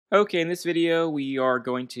Okay, in this video we are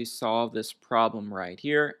going to solve this problem right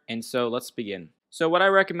here, and so let's begin. So what I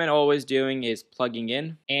recommend always doing is plugging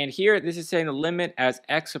in, and here this is saying the limit as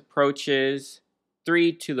x approaches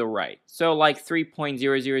 3 to the right, so like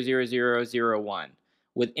 3.0000001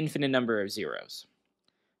 with infinite number of zeros.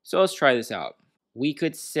 So let's try this out. We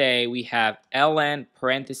could say we have ln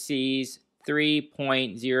parentheses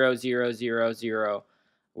 3.0000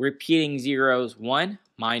 repeating zeros 1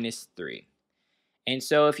 minus 3. And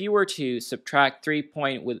so if you were to subtract 3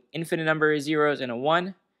 with infinite number of zeros and a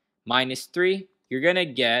 1 minus 3, you're going to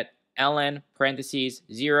get ln parentheses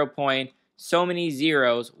 0 point so many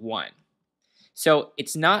zeros 1. So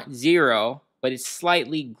it's not 0, but it's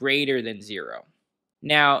slightly greater than 0.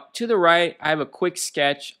 Now, to the right, I have a quick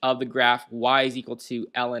sketch of the graph y is equal to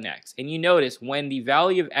ln x. And you notice when the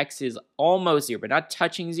value of x is almost 0, but not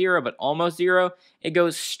touching 0, but almost 0, it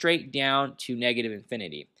goes straight down to negative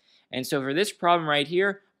infinity. And so for this problem right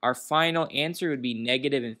here, our final answer would be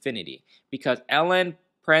negative infinity, because ln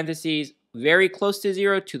parentheses very close to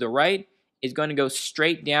 0 to the right is going to go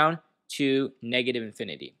straight down to negative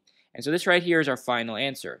infinity. And so this right here is our final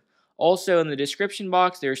answer. Also in the description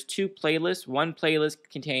box, there's two playlists. One playlist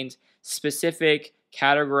contains specific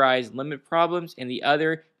categorized limit problems, and the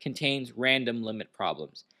other contains random limit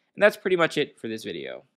problems. And that's pretty much it for this video.